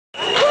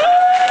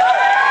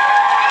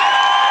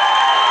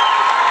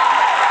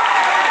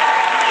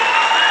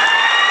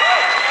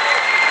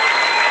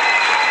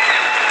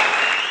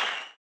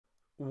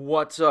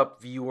What's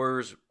up,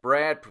 viewers?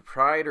 Brad,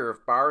 proprietor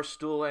of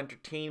Barstool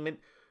Entertainment,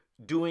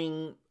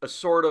 doing a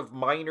sort of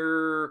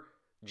minor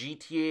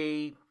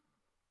GTA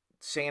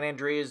San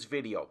Andreas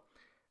video.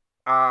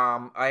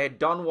 I had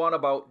done one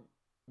about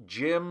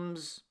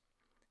gyms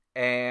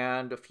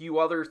and a few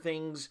other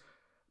things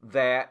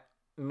that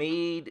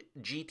made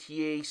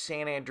GTA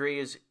San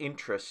Andreas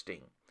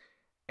interesting.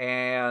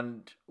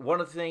 And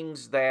one of the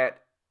things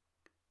that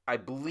I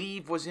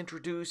believe was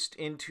introduced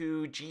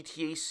into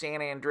GTA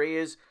San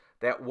Andreas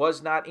that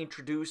was not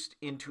introduced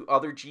into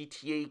other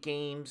GTA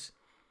games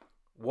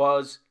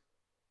was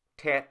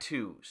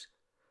tattoos.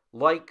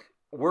 Like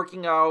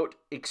working out,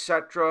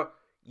 etc.,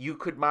 you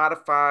could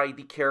modify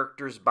the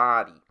character's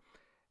body.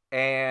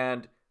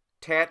 And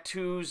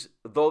tattoos,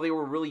 though they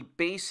were really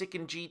basic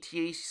in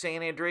GTA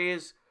San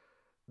Andreas,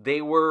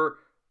 they were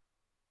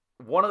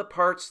one of the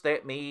parts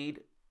that made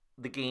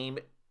the game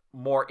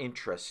more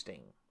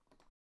interesting.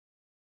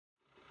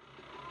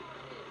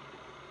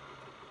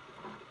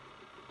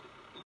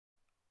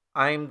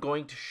 I'm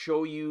going to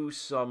show you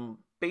some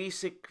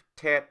basic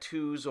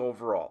tattoos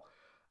overall.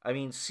 I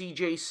mean,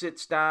 CJ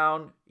sits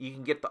down, you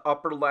can get the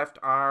upper left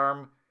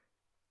arm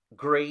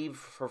grave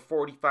for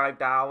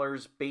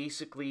 $45,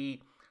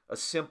 basically a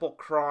simple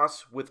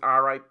cross with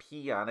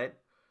RIP on it.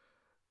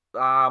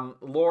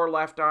 Lower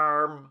left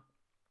arm,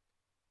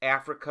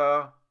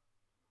 Africa.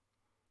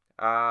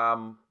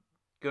 Gonna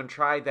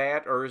try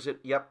that, or is it?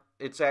 Yep,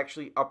 it's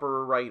actually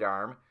upper right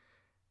arm.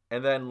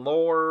 And then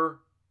lower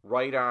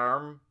right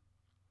arm,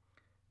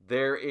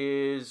 there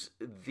is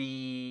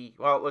the,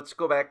 well, let's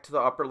go back to the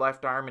upper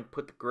left arm and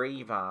put the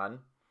grave on.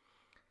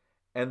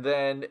 And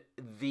then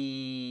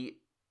the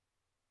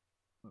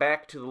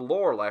back to the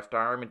lower left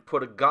arm and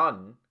put a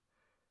gun.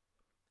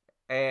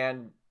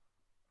 And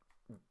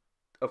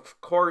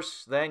of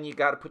course, then you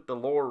got to put the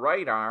lower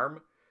right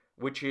arm,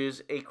 which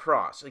is a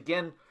cross.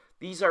 Again,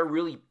 these are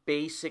really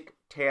basic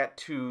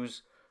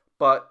tattoos,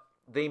 but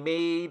they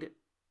made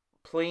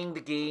playing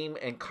the game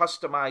and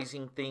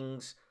customizing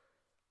things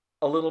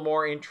a little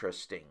more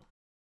interesting.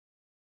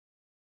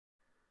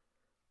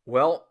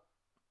 Well,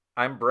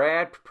 I'm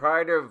Brad,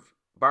 proprietor of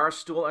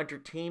Barstool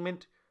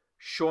Entertainment,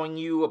 showing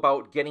you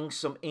about getting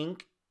some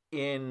ink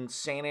in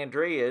San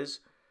Andreas.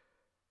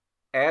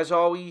 As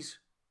always,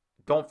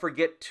 don't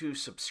forget to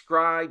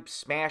subscribe,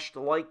 smash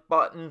the like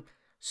button,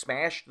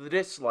 smash the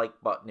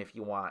dislike button if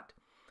you want.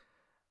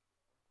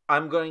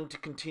 I'm going to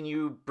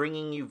continue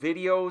bringing you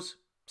videos.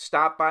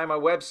 Stop by my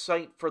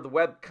website for the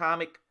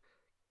webcomic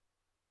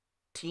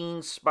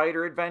Teen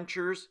Spider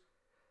Adventures.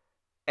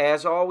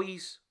 As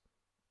always,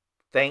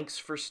 thanks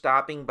for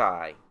stopping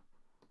by.